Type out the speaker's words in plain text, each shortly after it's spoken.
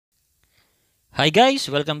Hi guys,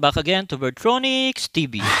 welcome back again to BerTronix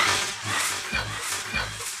TV.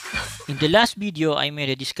 In the last video, I made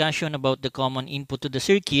a discussion about the common input to the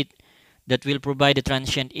circuit that will provide a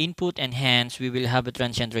transient input and hence we will have a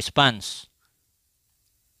transient response.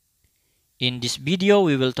 In this video,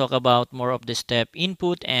 we will talk about more of the step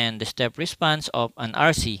input and the step response of an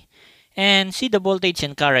RC and see the voltage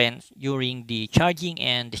and current during the charging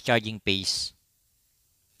and discharging phase.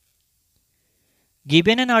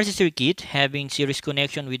 Given an RC circuit having series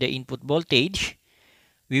connection with the input voltage,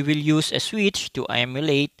 we will use a switch to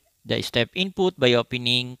emulate the step input by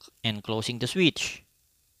opening and closing the switch.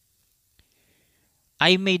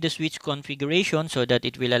 I made the switch configuration so that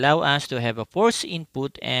it will allow us to have a force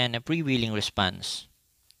input and a freewheeling response.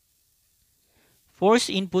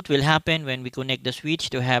 Force input will happen when we connect the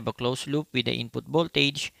switch to have a closed loop with the input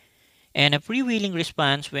voltage, and a freewheeling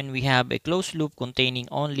response when we have a closed loop containing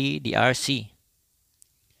only the RC.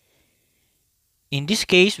 In this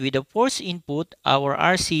case, with the force input, our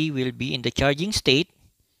RC will be in the charging state,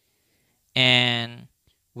 and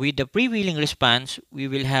with the freewheeling response, we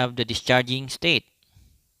will have the discharging state.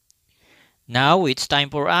 Now it's time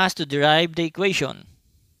for us to derive the equation.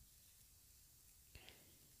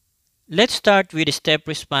 Let's start with the step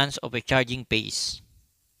response of a charging phase.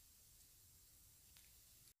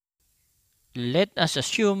 Let us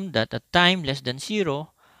assume that at time less than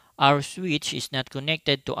 0, our switch is not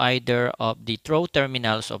connected to either of the throw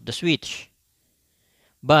terminals of the switch.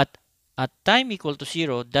 But at time equal to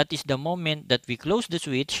 0, that is the moment that we close the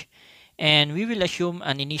switch, and we will assume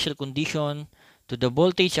an initial condition to the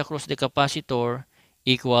voltage across the capacitor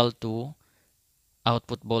equal to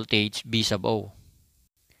output voltage V sub O.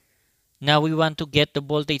 Now we want to get the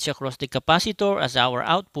voltage across the capacitor as our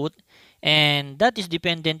output, and that is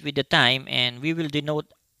dependent with the time, and we will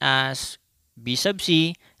denote as V sub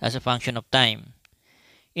C as a function of time.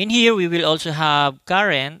 In here, we will also have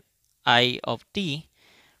current I of t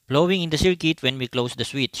flowing in the circuit when we close the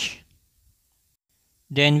switch.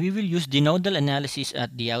 Then we will use the nodal analysis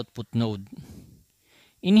at the output node.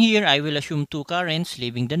 In here, I will assume two currents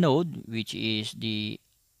leaving the node, which is the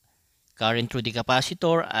current through the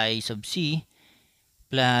capacitor I sub C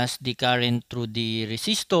plus the current through the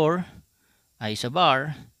resistor I sub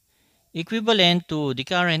R, equivalent to the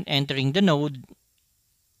current entering the node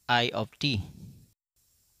I of t.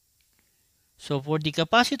 So for the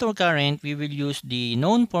capacitor current, we will use the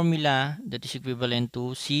known formula that is equivalent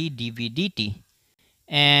to C dV dt.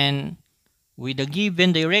 And with the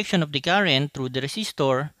given direction of the current through the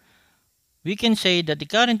resistor, we can say that the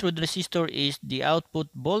current through the resistor is the output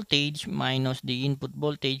voltage minus the input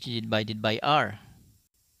voltage divided by R.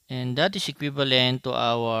 And that is equivalent to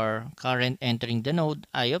our current entering the node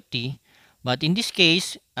I of t. But in this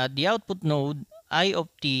case, at the output node, I of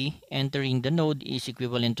t entering the node is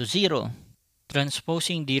equivalent to 0.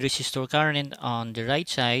 Transposing the resistor current on the right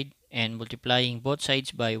side and multiplying both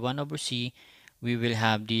sides by 1 over C, we will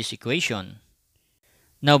have this equation.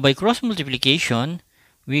 Now by cross multiplication,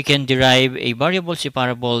 we can derive a variable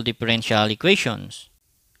separable differential equations.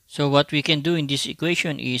 So what we can do in this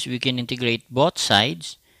equation is we can integrate both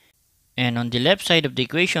sides. And on the left side of the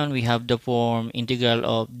equation, we have the form integral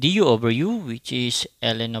of du over u, which is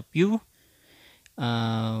ln of u,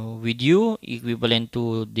 with u equivalent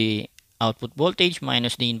to the output voltage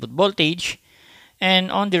minus the input voltage.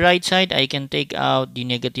 And on the right side, I can take out the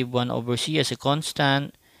negative 1 over c as a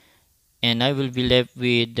constant, and I will be left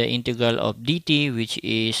with the integral of dt, which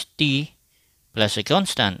is t plus a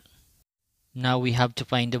constant. Now we have to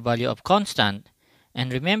find the value of constant.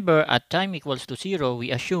 And remember, at time equals to 0,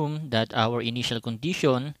 we assume that our initial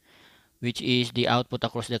condition, which is the output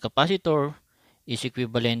across the capacitor, is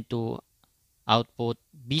equivalent to output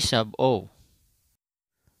V sub O.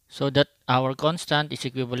 So that our constant is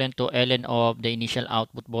equivalent to ln of the initial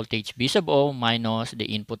output voltage V sub O minus the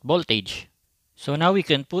input voltage. So now we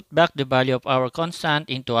can put back the value of our constant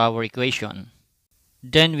into our equation.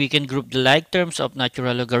 Then we can group the like terms of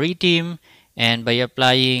natural logarithm, and by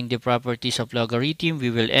applying the properties of logarithm, we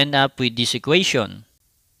will end up with this equation.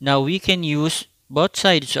 Now we can use both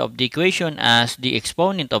sides of the equation as the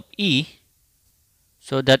exponent of e,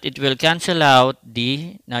 so that it will cancel out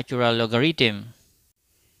the natural logarithm.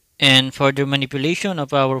 And for the manipulation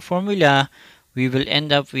of our formula, we will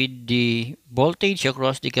end up with the voltage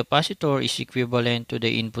across the capacitor is equivalent to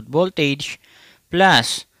the input voltage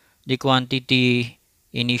plus the quantity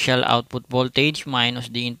initial output voltage minus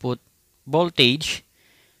the input voltage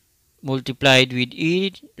multiplied with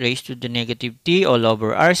e raised to the negative t all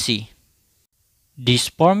over RC. This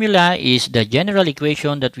formula is the general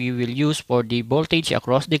equation that we will use for the voltage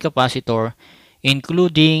across the capacitor,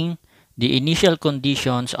 including the initial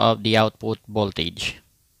conditions of the output voltage.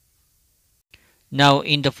 Now,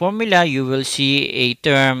 in the formula, you will see a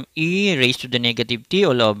term e raised to the negative t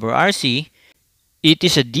all over RC. It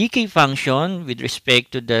is a decay function with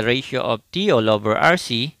respect to the ratio of t all over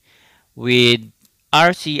RC, with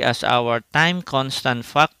RC as our time constant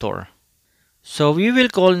factor. So we will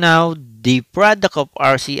call now the product of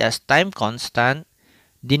RC as time constant,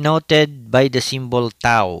 denoted by the symbol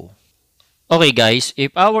tau. Okay guys,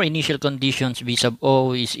 if our initial conditions V sub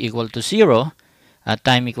O is equal to 0, at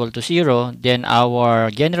time equal to 0, then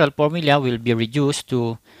our general formula will be reduced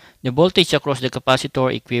to the voltage across the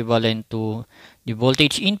capacitor equivalent to the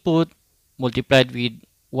voltage input multiplied with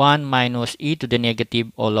 1 minus e to the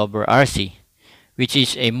negative all over RC, which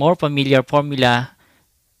is a more familiar formula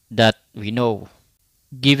that we know.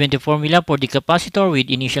 Given the formula for the capacitor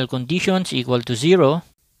with initial conditions equal to 0,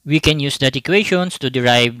 we can use that equations to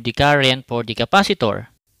derive the current for the capacitor.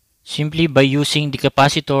 Simply by using the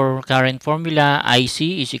capacitor current formula,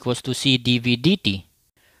 IC is equals to C dV dt.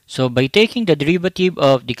 So by taking the derivative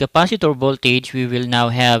of the capacitor voltage, we will now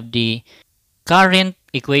have the current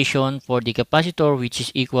equation for the capacitor, which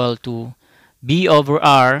is equal to B over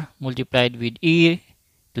R multiplied with e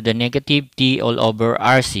to the negative t all over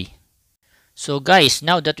RC. So guys,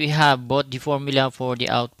 now that we have both the formula for the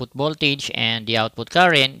output voltage and the output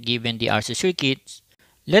current given the RC circuits,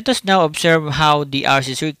 let us now observe how the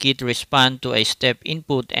RC circuit respond to a step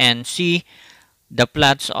input and see the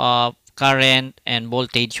plots of current and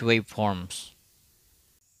voltage waveforms.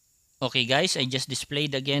 Okay guys, I just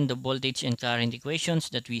displayed again the voltage and current equations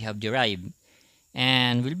that we have derived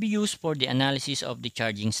and will be used for the analysis of the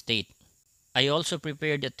charging state. I also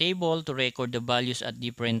prepared a table to record the values at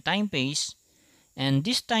different time phase, and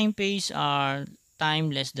these time phase are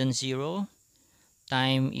time less than 0,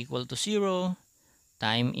 time equal to 0,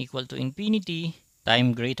 time equal to infinity,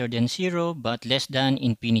 time greater than 0 but less than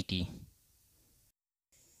infinity.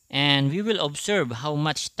 And we will observe how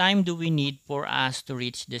much time do we need for us to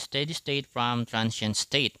reach the steady state from transient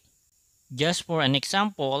state. Just for an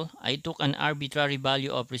example, I took an arbitrary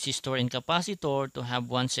value of resistor and capacitor to have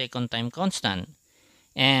 1 second time constant.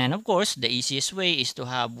 And of course, the easiest way is to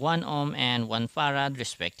have 1 ohm and 1 farad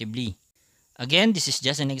respectively. Again, this is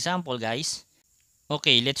just an example guys.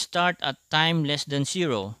 Okay, let's start at time less than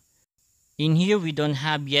 0. In here, we don't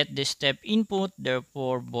have yet the step input,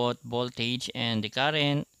 therefore both voltage and the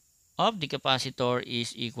current of the capacitor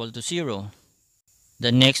is equal to 0.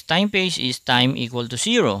 The next time phase is time equal to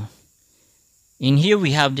 0. In here,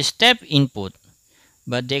 we have the step input,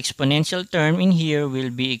 but the exponential term in here will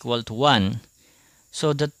be equal to 1.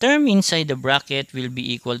 So the term inside the bracket will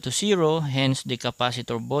be equal to 0, hence the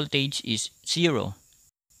capacitor voltage is 0.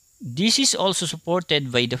 This is also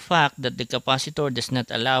supported by the fact that the capacitor does not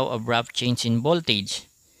allow abrupt change in voltage.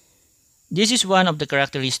 This is one of the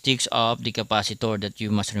characteristics of the capacitor that you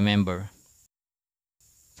must remember.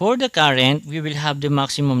 For the current, we will have the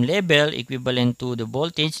maximum level equivalent to the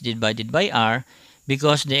voltage divided by R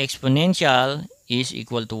because the exponential is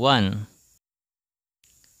equal to 1.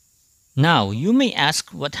 Now, you may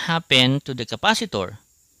ask what happened to the capacitor.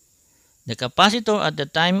 The capacitor at the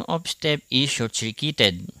time of step is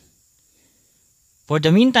short-circuited. For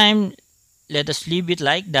the meantime, let us leave it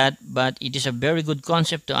like that, but it is a very good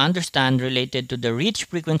concept to understand related to the rich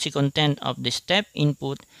frequency content of the step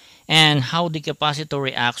input and how the capacitor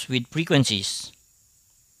reacts with frequencies.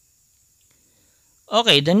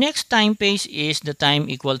 Okay, the next time phase is the time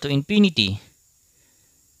equal to infinity.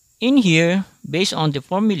 In here, based on the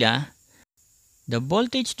formula, the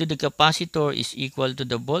voltage to the capacitor is equal to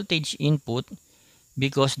the voltage input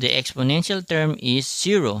because the exponential term is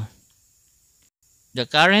 0. The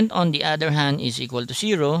current on the other hand is equal to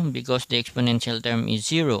 0 because the exponential term is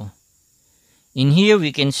 0. In here,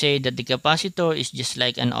 we can say that the capacitor is just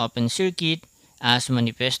like an open circuit as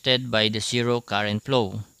manifested by the 0 current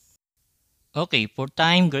flow. Okay, for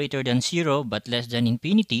time greater than 0 but less than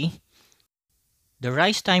infinity, the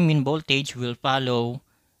rise time in voltage will follow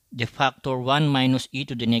the factor 1 minus e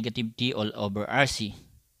to the negative t all over RC.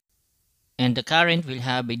 And the current will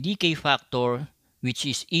have a decay factor which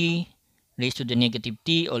is e raised to the negative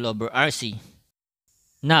t all over RC.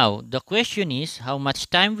 Now, the question is how much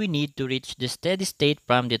time we need to reach the steady state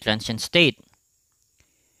from the transient state.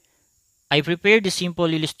 I prepared a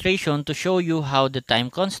simple illustration to show you how the time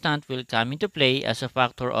constant will come into play as a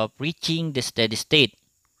factor of reaching the steady state.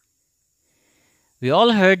 We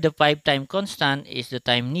all heard the 5 time constant is the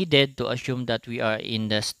time needed to assume that we are in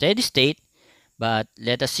the steady state, but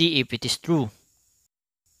let us see if it is true.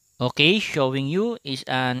 Okay, showing you is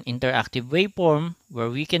an interactive waveform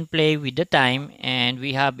where we can play with the time and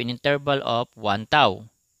we have an interval of 1 tau.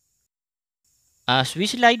 As we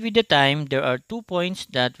slide with the time, there are 2 points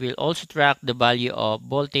that will also track the value of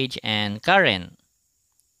voltage and current.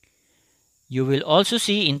 You will also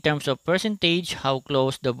see in terms of percentage how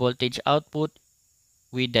close the voltage output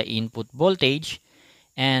with the input voltage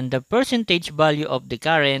and the percentage value of the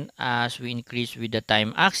current as we increase with the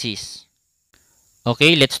time axis.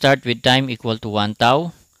 Okay, let's start with time equal to 1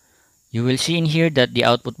 tau. You will see in here that the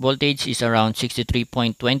output voltage is around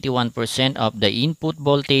 63.21% of the input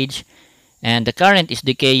voltage and the current is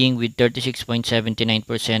decaying with 36.79%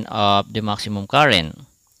 of the maximum current.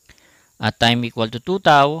 At time equal to 2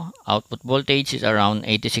 tau, output voltage is around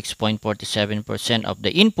 86.47% of the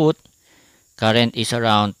input. Current is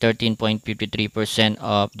around 13.53%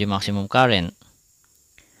 of the maximum current.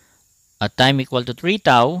 At time equal to 3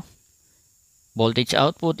 tau, voltage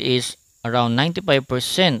output is around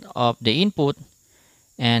 95% of the input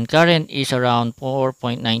and current is around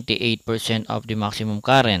 4.98% of the maximum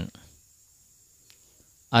current.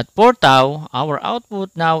 At 4 tau, our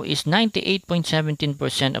output now is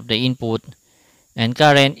 98.17% of the input and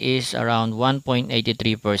current is around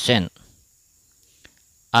 1.83%.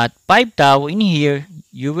 At 5 tau in here,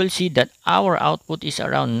 you will see that our output is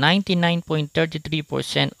around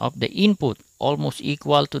 99.33% of the input, almost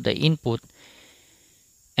equal to the input,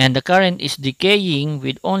 and the current is decaying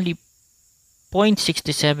with only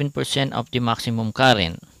 0.67% of the maximum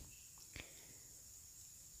current.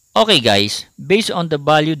 Okay guys, based on the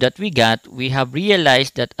value that we got, we have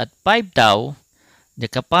realized that at 5 tau, the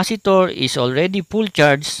capacitor is already full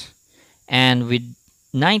charged and with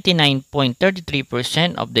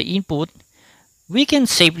 99.33% of the input, we can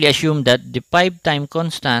safely assume that the 5 time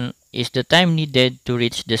constant is the time needed to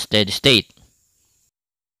reach the steady state.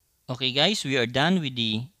 Okay guys, we are done with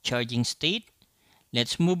the charging state.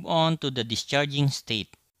 Let's move on to the discharging state.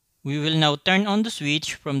 We will now turn on the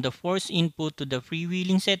switch from the force input to the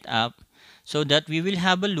freewheeling setup so that we will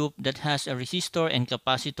have a loop that has a resistor and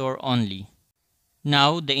capacitor only.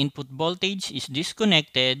 Now the input voltage is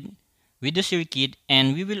disconnected with the circuit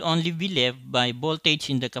and we will only be left by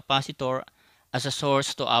voltage in the capacitor as a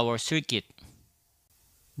source to our circuit.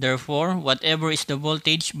 Therefore, whatever is the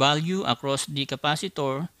voltage value across the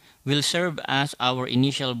capacitor will serve as our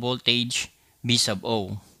initial voltage V sub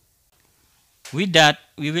O. With that,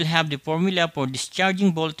 we will have the formula for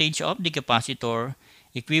discharging voltage of the capacitor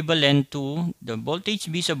equivalent to the voltage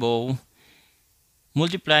V sub O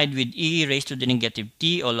multiplied with e raised to the negative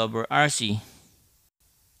t all over RC.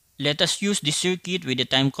 Let us use this circuit with the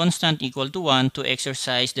time constant equal to 1 to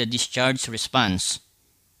exercise the discharge response.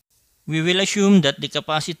 We will assume that the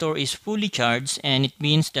capacitor is fully charged and it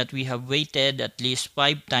means that we have waited at least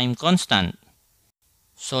 5 time constant.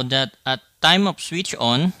 So that at time of switch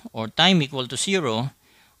on or time equal to 0,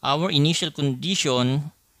 our initial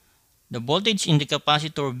condition, the voltage in the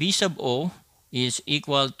capacitor V sub O is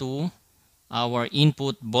equal to our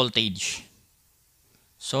input voltage.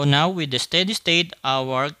 So now with the steady state,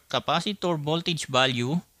 our capacitor voltage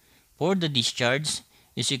value for the discharge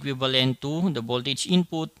is equivalent to the voltage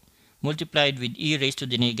input multiplied with e raised to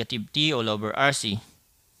the negative t all over RC.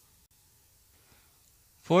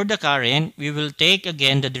 For the current, we will take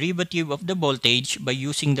again the derivative of the voltage by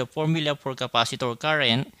using the formula for capacitor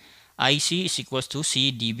current. IC is equals to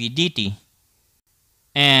C dV dt.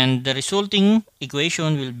 And the resulting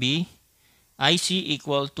equation will be IC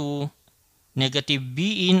equal to negative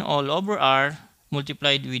V in all over R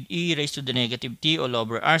multiplied with e raised to the negative t all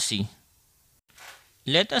over RC.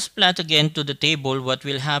 Let us plot again to the table what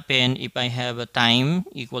will happen if I have a time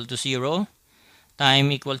equal to 0,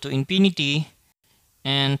 time equal to infinity,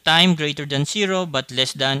 and time greater than 0 but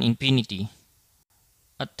less than infinity.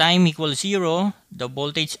 At time equals 0, the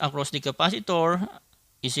voltage across the capacitor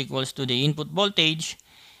is equals to the input voltage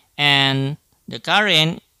and the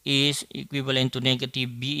current is equivalent to negative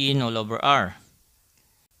V in all over R.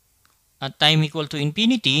 At time equal to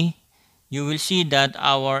infinity, you will see that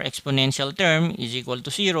our exponential term is equal to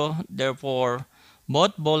 0. Therefore,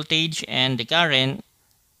 both voltage and the current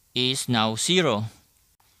is now 0.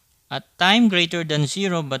 At time greater than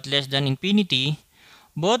 0 but less than infinity,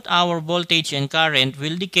 both our voltage and current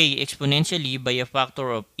will decay exponentially by a factor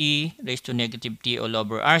of e raised to negative t all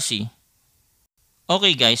over RC.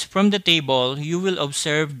 Okay guys, from the table, you will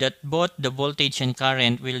observe that both the voltage and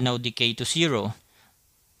current will now decay to 0.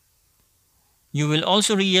 You will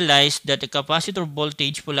also realize that the capacitor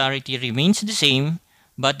voltage polarity remains the same,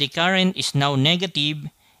 but the current is now negative,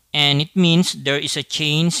 and it means there is a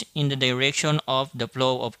change in the direction of the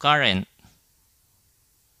flow of current.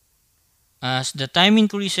 As the time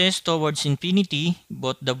increases towards infinity,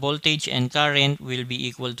 both the voltage and current will be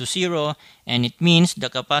equal to 0, and it means the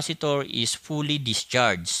capacitor is fully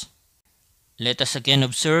discharged. Let us again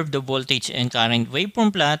observe the voltage and current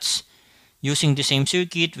waveform plots using the same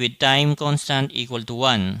circuit with time constant equal to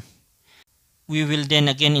 1. We will then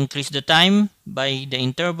again increase the time by the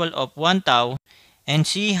interval of 1 tau and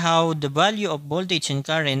see how the value of voltage and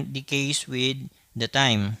current decays with the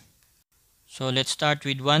time. So let's start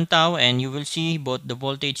with 1 tau, and you will see both the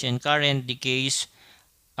voltage and current decays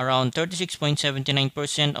around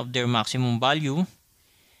 36.79% of their maximum value.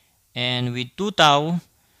 And with 2 tau,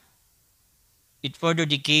 it further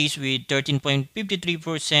decays with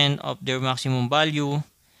 13.53% of their maximum value.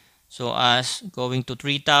 So as going to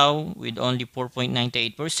 3 tau with only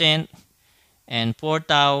 4.98%, and 4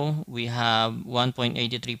 tau we have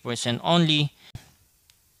 1.83% only.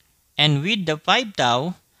 And with the 5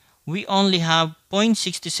 tau, we only have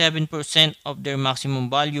 0.67% of their maximum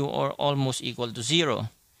value, or almost equal to 0.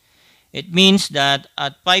 It means that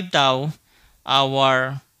at 5 tau,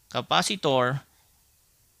 our capacitor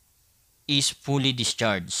is fully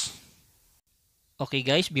discharged. Okay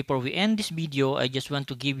guys, before we end this video, I just want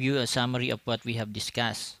to give you a summary of what we have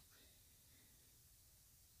discussed.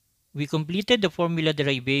 We completed the formula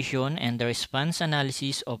derivation and the response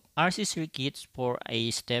analysis of RC circuits for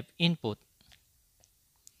a step input.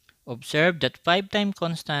 Observe that 5 time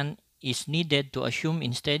constant is needed to assume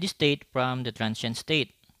in steady state from the transient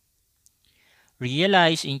state.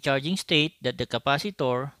 Realize in charging state that the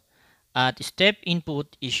capacitor at step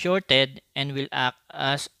input is shorted and will act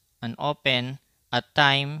as an open at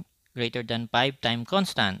time greater than 5 time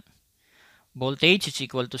constant. Voltage is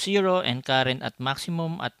equal to 0 and current at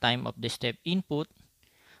maximum at time of the step input.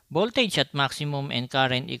 Voltage at maximum and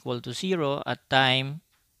current equal to 0 at time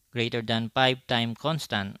greater than 5 time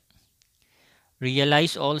constant.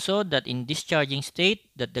 Realize also that in discharging state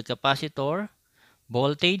that the capacitor,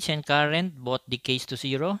 voltage and current both decays to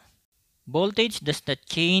 0. Voltage does not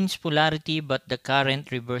change polarity, but the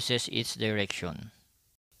current reverses its direction.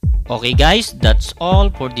 Okay guys, that's all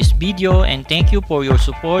for this video, and thank you for your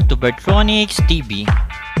support to BerTronix TV.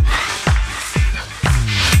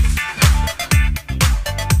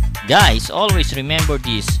 Guys, always remember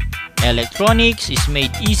this: electronics is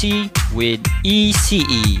made easy with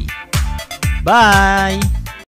ECE. Bye!